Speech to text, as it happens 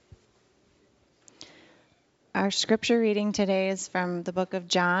Our scripture reading today is from the book of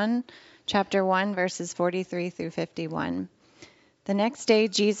John, chapter 1, verses 43 through 51. The next day,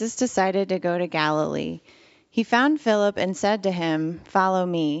 Jesus decided to go to Galilee. He found Philip and said to him, "Follow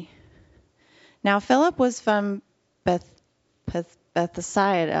me." Now, Philip was from Bethsaida,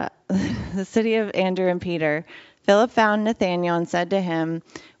 the city of Andrew and Peter. Philip found Nathanael and said to him,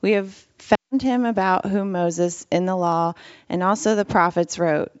 "We have found him about whom Moses in the law and also the prophets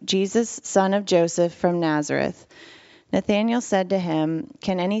wrote, Jesus, son of Joseph from Nazareth." Nathanael said to him,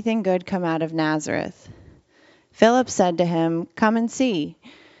 "Can anything good come out of Nazareth?" Philip said to him, "Come and see."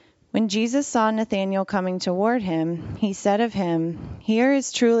 When Jesus saw Nathanael coming toward him, he said of him, "Here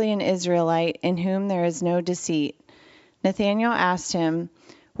is truly an Israelite in whom there is no deceit." Nathanael asked him,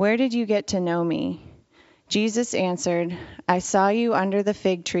 "Where did you get to know me?" Jesus answered, "I saw you under the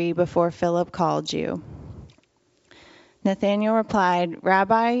fig tree before Philip called you." Nathanael replied,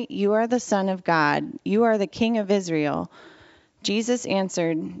 "Rabbi, you are the Son of God. You are the King of Israel." Jesus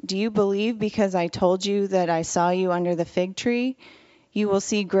answered, "Do you believe because I told you that I saw you under the fig tree? You will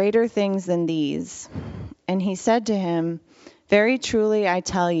see greater things than these." And he said to him, "Very truly I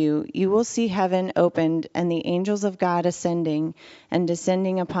tell you, you will see heaven opened and the angels of God ascending and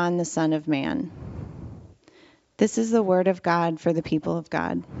descending upon the Son of Man." This is the word of God for the people of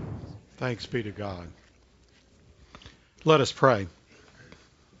God. Thanks be to God. Let us pray.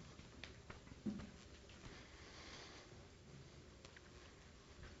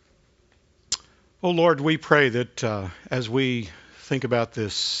 Oh Lord, we pray that as we think about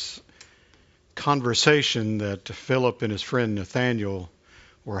this conversation that Philip and his friend Nathanael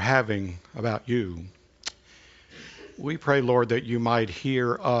were having about you, we pray, Lord, that you might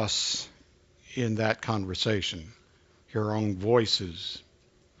hear us in that conversation, hear our own voices.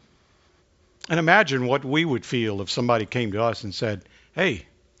 And imagine what we would feel if somebody came to us and said, "Hey,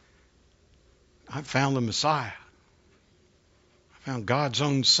 I found the Messiah. I found God's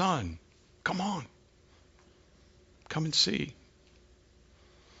own Son. Come on. Come and see."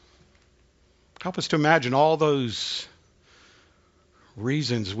 Help us to imagine all those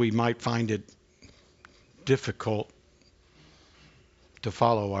reasons we might find it difficult to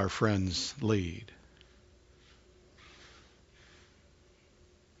follow our friend's lead.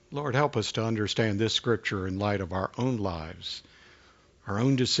 Lord, help us to understand this scripture in light of our own lives, our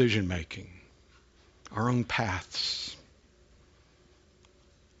own decision making, our own paths.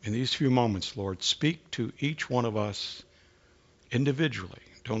 In these few moments, Lord, speak to each one of us individually.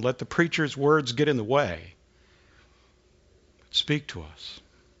 Don't let the preacher's words get in the way. But speak to us.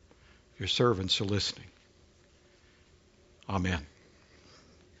 Your servants are listening. Amen.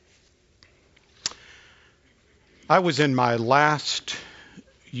 I was in my last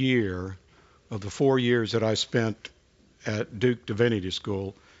year of the 4 years that I spent at Duke Divinity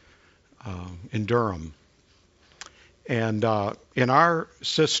School in Durham. And in our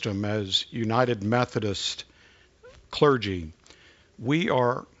system as United Methodist clergy, we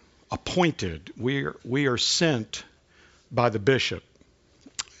are appointed. We are sent by the bishop.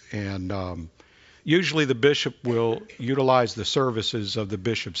 And usually the bishop will utilize the services of the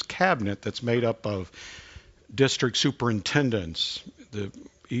bishop's cabinet that's made up of district superintendents.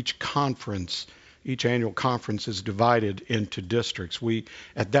 Each annual conference is divided into districts.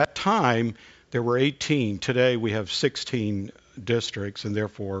 At that time, there were 18. Today we have 16 districts and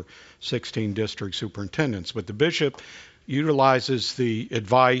therefore 16 district superintendents. But the bishop utilizes the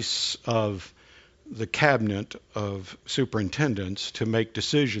advice of the cabinet of superintendents to make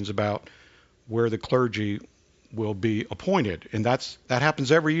decisions about where the clergy will be appointed. And that happens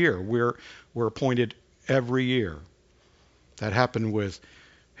every year. We're appointed every year. That happened with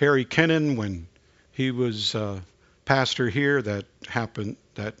Harry Kennan when he was pastor here. That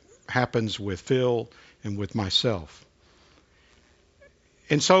happens with Phil and with myself.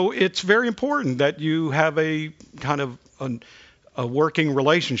 And so it's very important that you have a kind of a working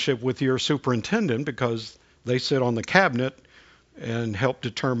relationship with your superintendent, because they sit on the cabinet and help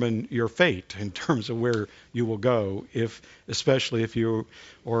determine your fate in terms of where you will go, especially if you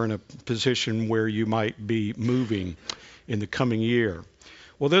are in a position where you might be moving in the coming year.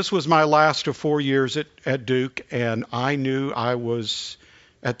 Well, this was my last of 4 years at Duke, and I knew I was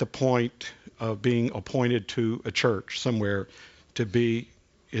at the point of being appointed to a church somewhere to be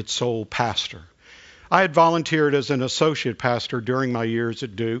its sole pastor. I had volunteered as an associate pastor during my years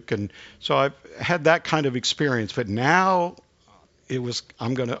at Duke, and so I've had that kind of experience. But now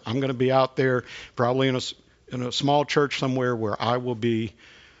I'm gonna be out there, probably in a small church somewhere where I will be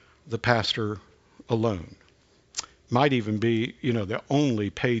the pastor alone. Might even be, the only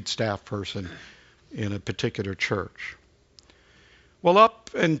paid staff person in a particular church. Well, up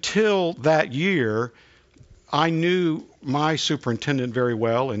until that year, I knew my superintendent very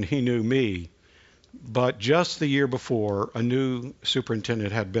well, and he knew me. But just the year before, a new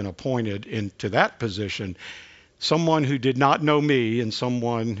superintendent had been appointed into that position, someone who did not know me and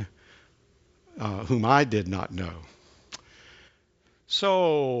someone whom I did not know.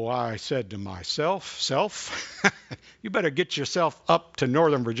 So I said to myself, you better get yourself up to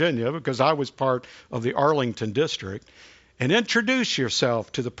Northern Virginia, because I was part of the Arlington district, and introduce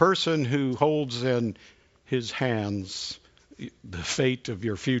yourself to the person who holds in his hands the fate of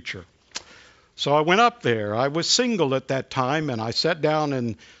your future. So I went up there. I was single at that time, and I sat down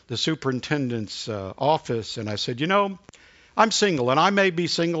in the superintendent's office, and I said, I'm single, and I may be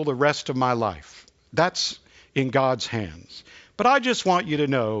single the rest of my life. That's in God's hands. But I just want you to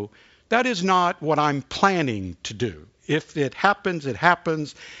know that is not what I'm planning to do. If it happens, it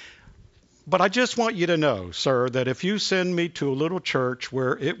happens. But I just want you to know, sir, that if you send me to a little church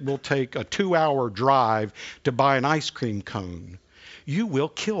where it will take a 2-hour drive to buy an ice cream cone, you will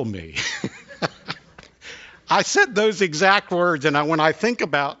kill me. I said those exact words, and when I think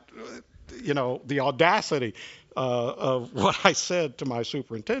about, the audacity of what I said to my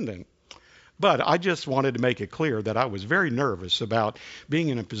superintendent, but I just wanted to make it clear that I was very nervous about being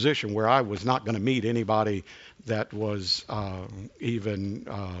in a position where I was not going to meet anybody that was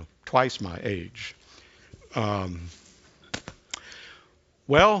even twice my age.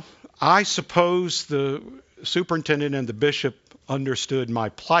 Well, I suppose the superintendent and the bishop understood my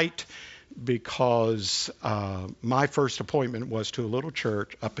plight, because my first appointment was to a little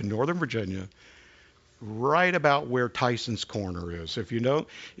church up in Northern Virginia, right about where Tyson's Corner is. If you know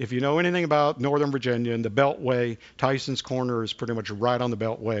anything about Northern Virginia and the Beltway, Tyson's Corner is pretty much right on the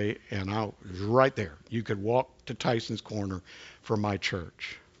Beltway, and I was right there. You could walk to Tyson's Corner from my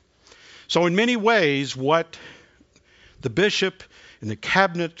church. So in many ways, what the bishop and the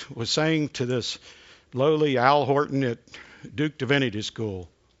cabinet was saying to this lowly Al Horton at Duke Divinity School,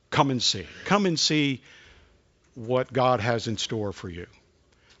 come and see what God has in store for you.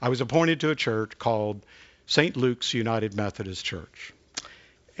 I was appointed to a church called St. Luke's United Methodist Church,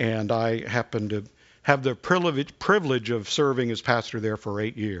 and I happened to have the privilege of serving as pastor there for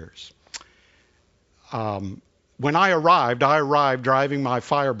 8 years. When I arrived driving my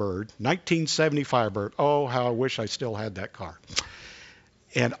Firebird, 1970 Firebird. Oh, how I wish I still had that car.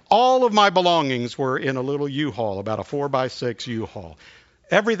 And all of my belongings were in a little U-Haul, about a 4x6 U-Haul.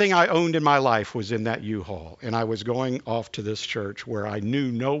 Everything I owned in my life was in that U-Haul, and I was going off to this church where I knew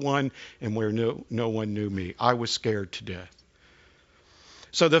no one and where no one knew me. I was scared to death.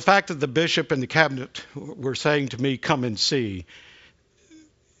 So the fact that the bishop and the cabinet were saying to me, come and see,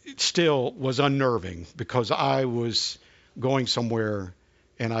 it still was unnerving, because I was going somewhere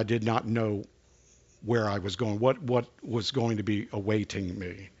and I did not know where I was going, what was going to be awaiting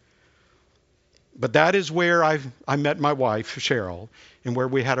me. But that is where I met my wife, Cheryl, and where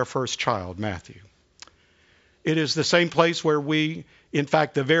we had our first child, Matthew. It is the same place where in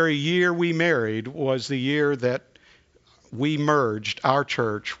fact, the very year we married was the year that we merged our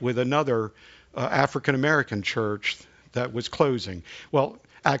church with another African-American church that was closing. Well,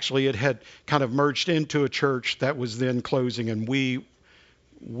 actually, it had kind of merged into a church that was then closing, and we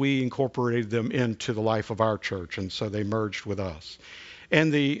incorporated them into the life of our church, and so they merged with us.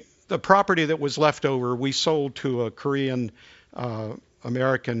 And the property that was left over, we sold to a Korean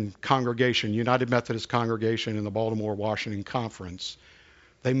American congregation, United Methodist congregation in the Baltimore, Washington Conference.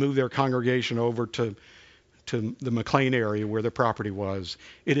 They moved their congregation over to the McLean area where the property was.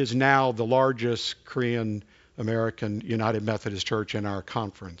 It is now the largest Korean American United Methodist church in our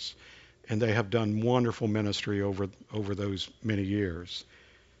conference, and they have done wonderful ministry over those many years.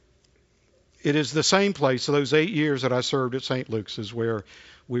 It is the same place, so those 8 years that I served at St. Luke's, is where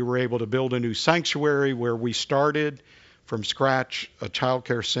we were able to build a new sanctuary, where we started from scratch a child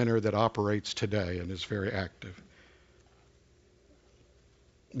care center that operates today and is very active.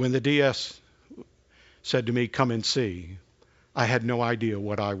 When the DS said to me, come and see, I had no idea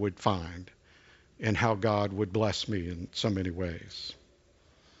what I would find and how God would bless me in so many ways.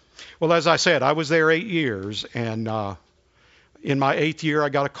 Well, as I said, I was there 8 years, and in my 8th year, I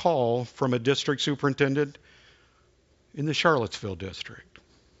got a call from a district superintendent in the Charlottesville district.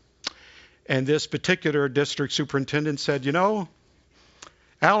 And this particular district superintendent said, Al,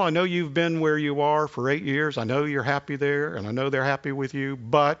 I know you've been where you are for 8 years. I know you're happy there, and I know they're happy with you,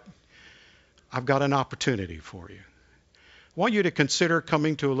 but I've got an opportunity for you. I want you to consider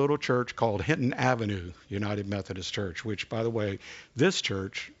coming to a little church called Hinton Avenue United Methodist Church, which, by the way, this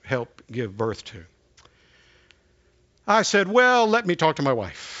church helped give birth to. I said, well, let me talk to my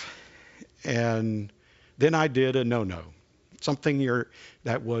wife. And then I did a no-no. Something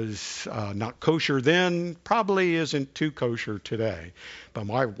that was not kosher then probably isn't too kosher today. But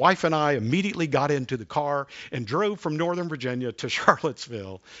my wife and I immediately got into the car and drove from Northern Virginia to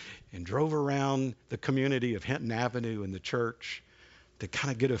Charlottesville and drove around the community of Hinton Avenue and the church to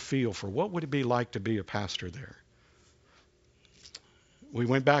kind of get a feel for what would it be like to be a pastor there. We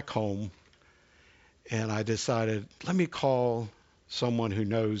went back home, and I decided, let me call someone who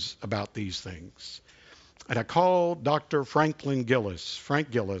knows about these things. And I called Dr. Franklin Gillis. Frank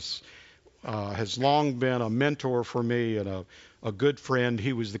Gillis has long been a mentor for me and a good friend.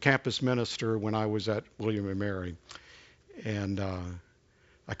 He was the campus minister when I was at William & Mary. And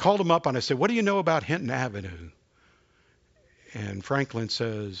I called him up and I said, what do you know about Hinton Avenue? And Franklin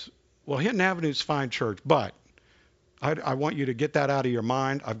says, well, Hinton Avenue's a fine church, but I want you to get that out of your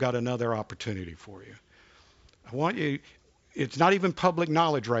mind. I've got another opportunity for you. I want you, it's not even public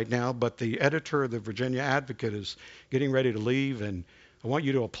knowledge right now, but the editor of the Virginia Advocate is getting ready to leave, and I want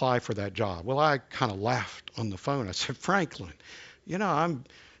you to apply for that job. Well, I kind of laughed on the phone. I said, Franklin, I'm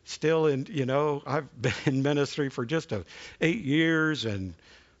still I've been in ministry for just 8 years and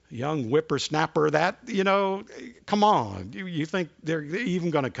young whippersnapper come on. You think they're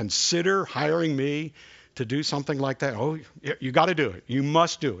even going to consider hiring me to do something like that? Oh, you got to do it. You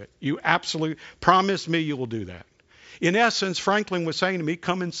must do it. You absolutely promise me you will do that. In essence, Franklin was saying to me,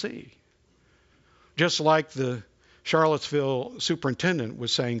 come and see. Just like the Charlottesville superintendent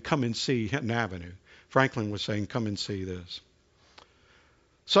was saying, come and see Hinton Avenue. Franklin was saying, come and see this.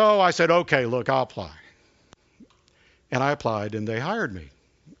 So I said, okay, look, I'll apply. And I applied, and they hired me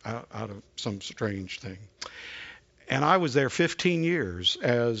out of some strange thing. And I was there 15 years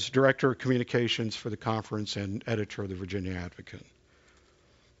as director of communications for the conference and editor of the Virginia Advocate.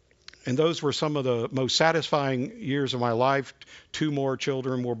 And those were some of the most satisfying years of my life. 2 more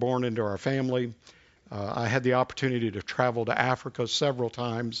children were born into our family. I had the opportunity to travel to Africa several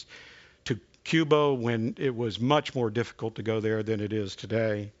times, to Cuba when it was much more difficult to go there than it is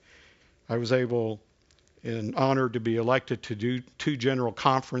today. I was able and honored to be elected to do 2 general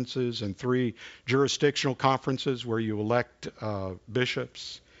conferences and 3 jurisdictional conferences where you elect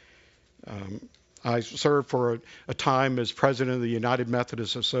bishops. I served for a time as president of the United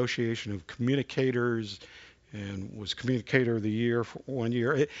Methodist Association of Communicators and was Communicator of the Year for 1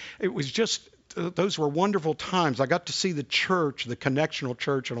 year. It was just, those were wonderful times. I got to see the church, the connectional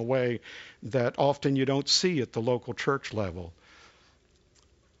church, in a way that often you don't see at the local church level.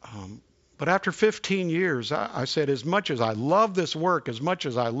 But after 15 years, I said, as much as I love this work, as much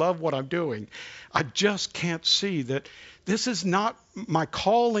as I love what I'm doing, I just can't see that this is not, my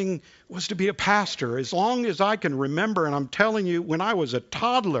calling was to be a pastor. As long as I can remember, and I'm telling you, when I was a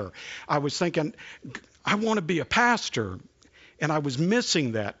toddler, I was thinking, I want to be a pastor. And I was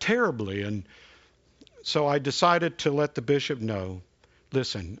missing that terribly. And so I decided to let the bishop know,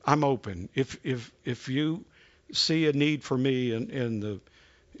 listen, I'm open. If you see a need for me in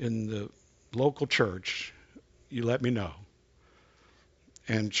the local church, you let me know.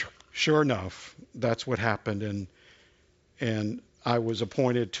 And sure enough, that's what happened. And I was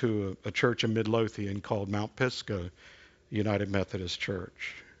appointed to a church in Midlothian called Mount Pisgah United Methodist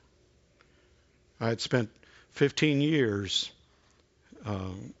Church. I had spent 15 years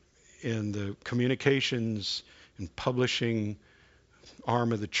in the communications and publishing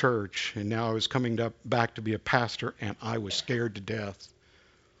arm of the church, and now I was coming back to be a pastor, and I was scared to death.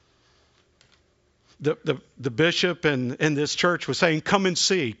 The bishop in this church was saying, come and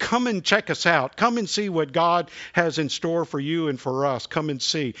see. Come and check us out. Come and see what God has in store for you and for us. Come and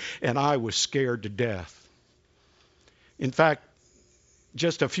see. And I was scared to death. In fact,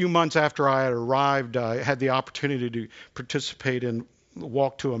 just a few months after I had arrived, I had the opportunity to participate in the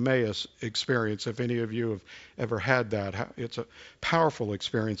Walk to Emmaus experience, if any of you have ever had that. It's a powerful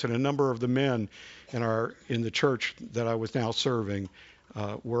experience. And a number of the men in the church that I was now serving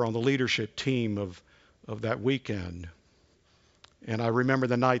were on the leadership team of that weekend. And I remember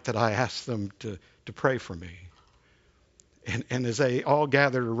the night that I asked them to pray for me. And as they all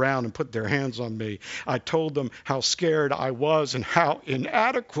gathered around and put their hands on me, I told them how scared I was and how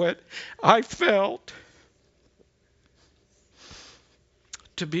inadequate I felt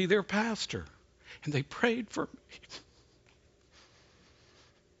to be their pastor. And they prayed for me.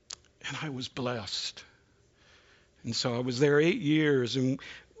 And I was blessed. And so I was there 8 years, and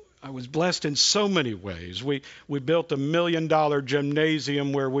I was blessed in so many ways. We built $1 million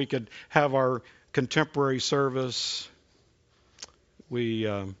gymnasium where we could have our contemporary service. We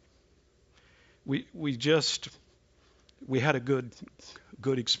had a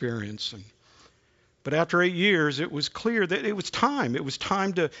good experience. But after 8 years, it was clear that it was time. It was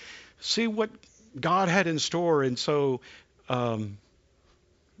time to see what God had in store. And so Um,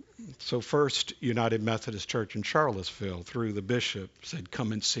 so First United Methodist Church in Charlottesville, through the bishop, said,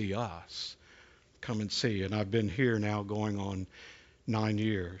 come and see us. Come and see. And I've been here now going on 9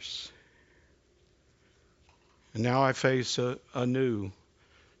 years. And now I face a new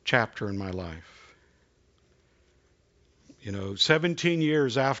chapter in my life. 17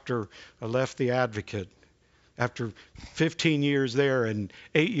 years after I left the Advocate, after 15 years there and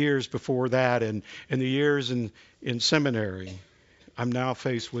 8 years before that, and the years in seminary, I'm now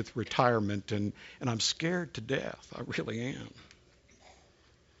faced with retirement, and I'm scared to death. I really am.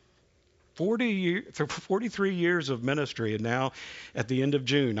 43 years of ministry, and now at the end of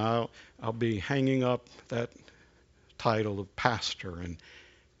June, I'll be hanging up that title of pastor,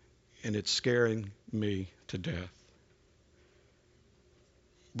 and it's scaring me to death.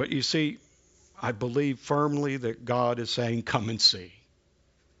 But you see, I believe firmly that God is saying, come and see.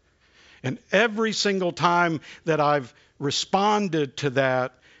 And every single time that I've responded to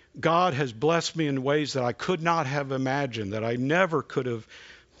that, God has blessed me in ways that I could not have imagined, that I never could have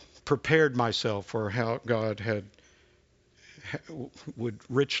prepared myself for how God would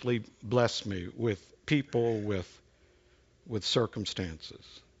richly bless me with people, with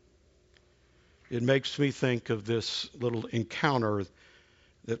circumstances. It makes me think of this little encounter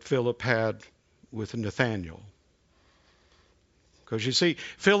that Philip had with Nathanael. Because you see,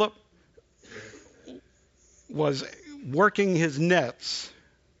 Philip was working his nets,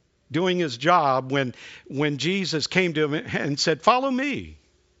 doing his job, when Jesus came to him and said, follow me.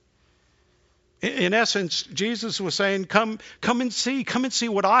 In essence, Jesus was saying, come and see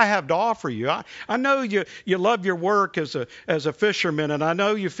what I have to offer you. I know you love your work as a fisherman, and I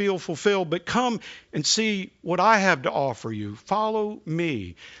know you feel fulfilled, but come and see what I have to offer you. Follow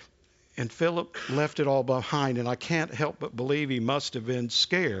me. And Philip left it all behind, and I can't help but believe he must have been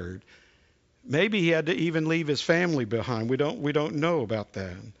scared. Maybe he had to even leave his family behind. We don't know about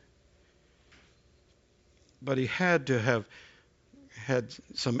that. But he had to have had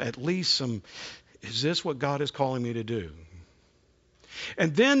at least some, is this what God is calling me to do?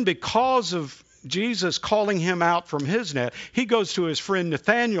 And then because of Jesus calling him out from his net, he goes to his friend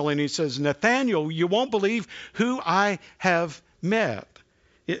Nathanael and he says, Nathanael, you won't believe who I have met.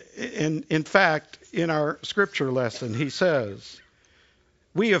 In fact, in our scripture lesson, he says,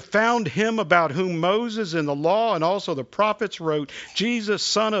 we have found him about whom Moses in the law and also the prophets wrote, Jesus,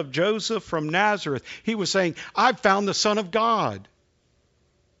 son of Joseph from Nazareth. He was saying, I've found the Son of God.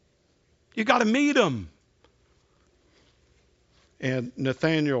 You got to meet him. And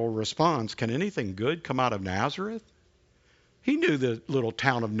Nathanael responds, can anything good come out of Nazareth? He knew the little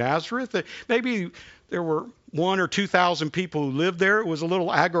town of Nazareth. Maybe there were 1,000 or 2,000 people who lived there. It was a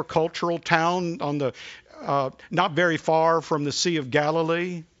little agricultural town on the not very far from the Sea of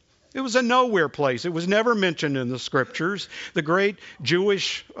Galilee. It was a nowhere place. It was never mentioned in the scriptures. The great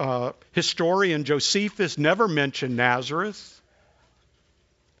Jewish historian Josephus never mentioned Nazareth.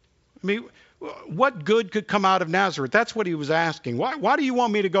 I mean, what good could come out of Nazareth? That's what he was asking. Why do you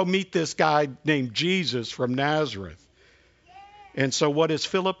want me to go meet this guy named Jesus from Nazareth? And so what does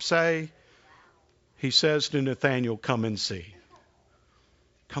Philip say? He says to Nathanael, come and see.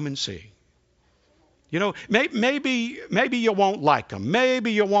 Come and see. Maybe you won't like him.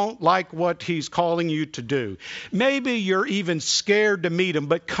 Maybe you won't like what he's calling you to do. Maybe you're even scared to meet him,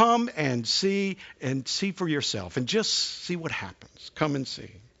 but come and see for yourself and just see what happens. Come and see.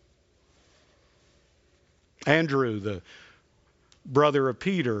 Andrew, the brother of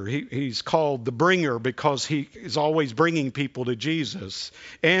Peter, he's called the bringer because he is always bringing people to Jesus.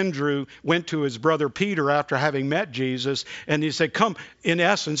 Andrew went to his brother Peter after having met Jesus, and he said, come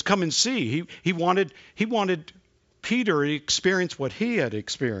and see. He wanted Peter to experience what he had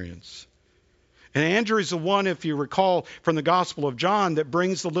experienced. And Andrew is the one, if you recall from the Gospel of John, that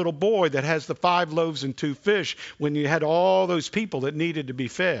brings the little boy that has the 5 loaves and 2 fish when you had all those people that needed to be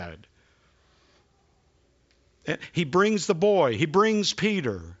fed. He brings the boy. He brings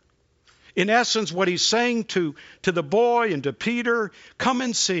Peter. In essence, what he's saying to the boy and to Peter, come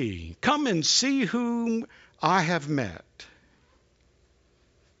and see. Come and see whom I have met.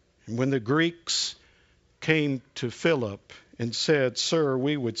 And when the Greeks came to Philip and said, Sir,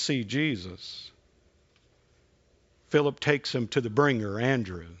 we would see Jesus, Philip takes them to the bringer,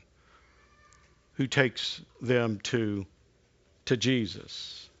 Andrew, who takes them to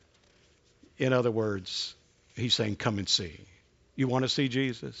Jesus. In other words, he's saying, come and see. You want to see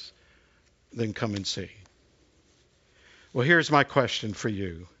Jesus? Then come and see. Well, here's my question for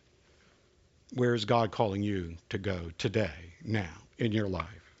you. Where is God calling you to go today, now, in your life?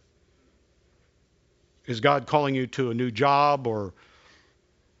 Is God calling you to a new job or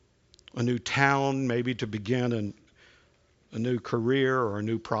a new town, maybe to begin a new career or a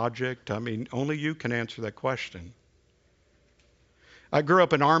new project? I mean, only you can answer that question. I grew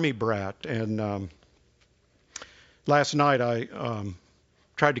up an Army brat, and last night I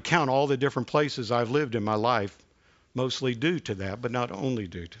tried to count all the different places I've lived in my life, mostly due to that, but not only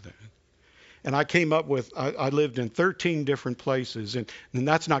due to that. And I came up with, I lived in 13 different places, and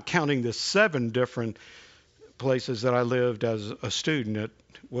that's not counting the 7 different places that I lived as a student at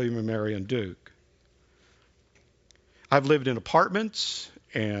William & Mary and Duke. I've lived in apartments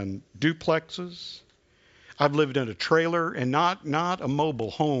and duplexes. I've lived in a trailer, and not a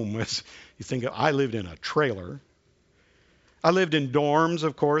mobile home, as you think of. I lived in a trailer. I lived in dorms,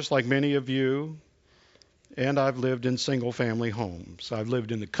 of course, like many of you. And I've lived in single-family homes. I've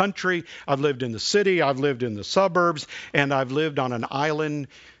lived in the country. I've lived in the city. I've lived in the suburbs. And I've lived on an island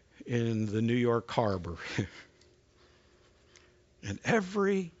in the New York Harbor. And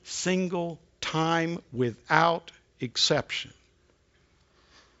every single time, without exception,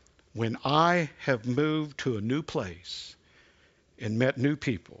 when I have moved to a new place and met new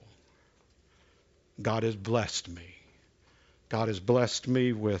people, God has blessed me. God has blessed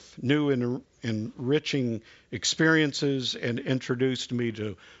me with new and enriching experiences and introduced me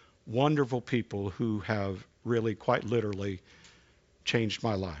to wonderful people who have really, quite literally, changed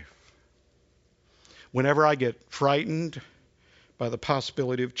my life. Whenever I get frightened by the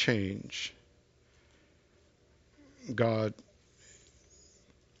possibility of change, God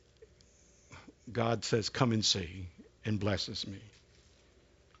says, "Come and see," and blesses me.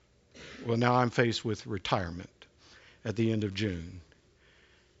 Well, now I'm faced with retirement at the end of June,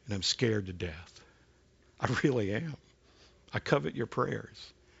 and I'm scared to death. I really am. I covet your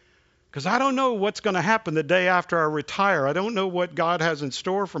prayers, because I don't know what's going to happen the day after I retire. I don't know what God has in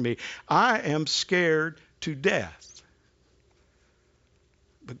store for me. I am scared to death.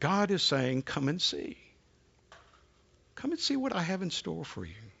 But God is saying, "Come and see. Come and see what I have in store for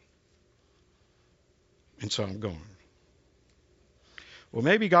you." And so I'm going. Well,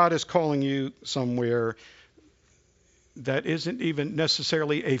 maybe God is calling you somewhere that isn't even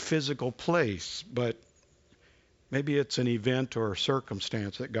necessarily a physical place, but maybe it's an event or a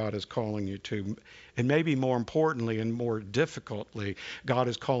circumstance that God is calling you to. And maybe more importantly and more difficultly, God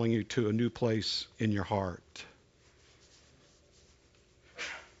is calling you to a new place in your heart.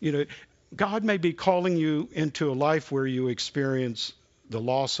 You know, God may be calling you into a life where you experience the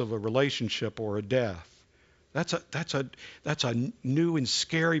loss of a relationship or a death. That's a new and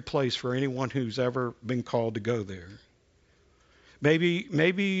scary place for anyone who's ever been called to go there.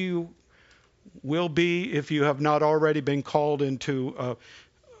 Maybe you will be, if you have not already been called into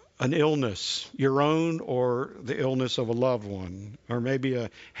an illness, your own or the illness of a loved one, or maybe a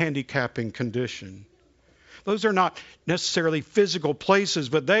handicapping condition. Those are not necessarily physical places,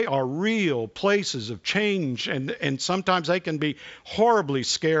 but they are real places of change, and sometimes they can be horribly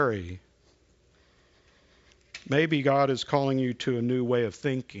scary. Maybe God is calling you to a new way of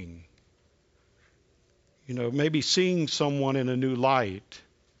thinking. You know, maybe seeing someone in a new light.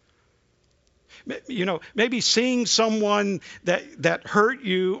 You know, maybe seeing someone that hurt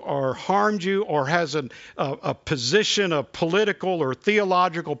you or harmed you or has a position, a political or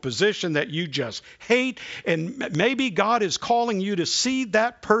theological position that you just hate. And maybe God is calling you to see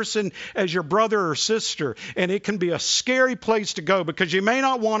that person as your brother or sister. And it can be a scary place to go because you may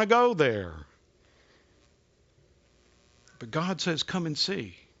not want to go there. But God says, "Come and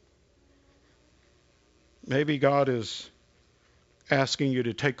see." Maybe God is asking you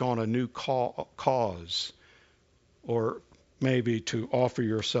to take on a new cause, or maybe to offer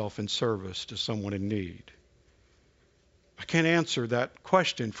yourself in service to someone in need. I can't answer that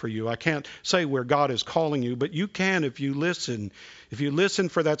question for you. I can't say where God is calling you, but you can if you listen. If you listen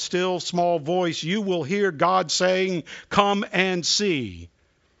for that still small voice, you will hear God saying, "Come and see."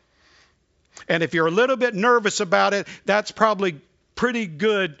 And if you're a little bit nervous about it, that's probably pretty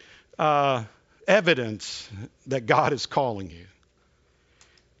good evidence that God is calling you.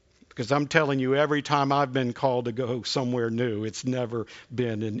 Because I'm telling you, every time I've been called to go somewhere new, it's never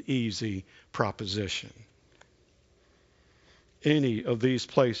been an easy proposition. Any of these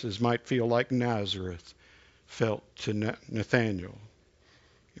places might feel like Nazareth felt to Nathanael.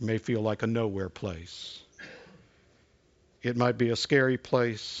 It may feel like a nowhere place. It might be a scary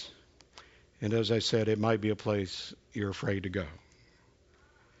place. And as I said, it might be a place you're afraid to go.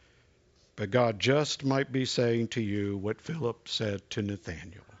 But God just might be saying to you what Philip said to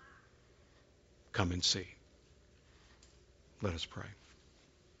Nathanael. "Come and see." Let us pray.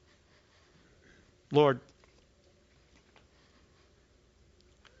 Lord,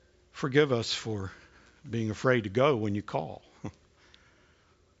 forgive us for being afraid to go when you call.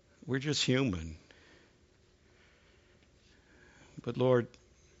 We're just human. But Lord,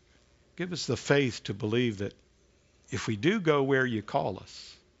 give us the faith to believe that if we do go where you call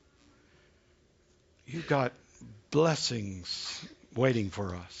us, you've got blessings waiting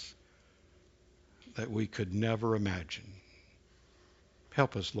for us that we could never imagine.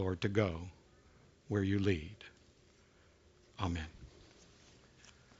 Help us, Lord, to go where you lead. Amen.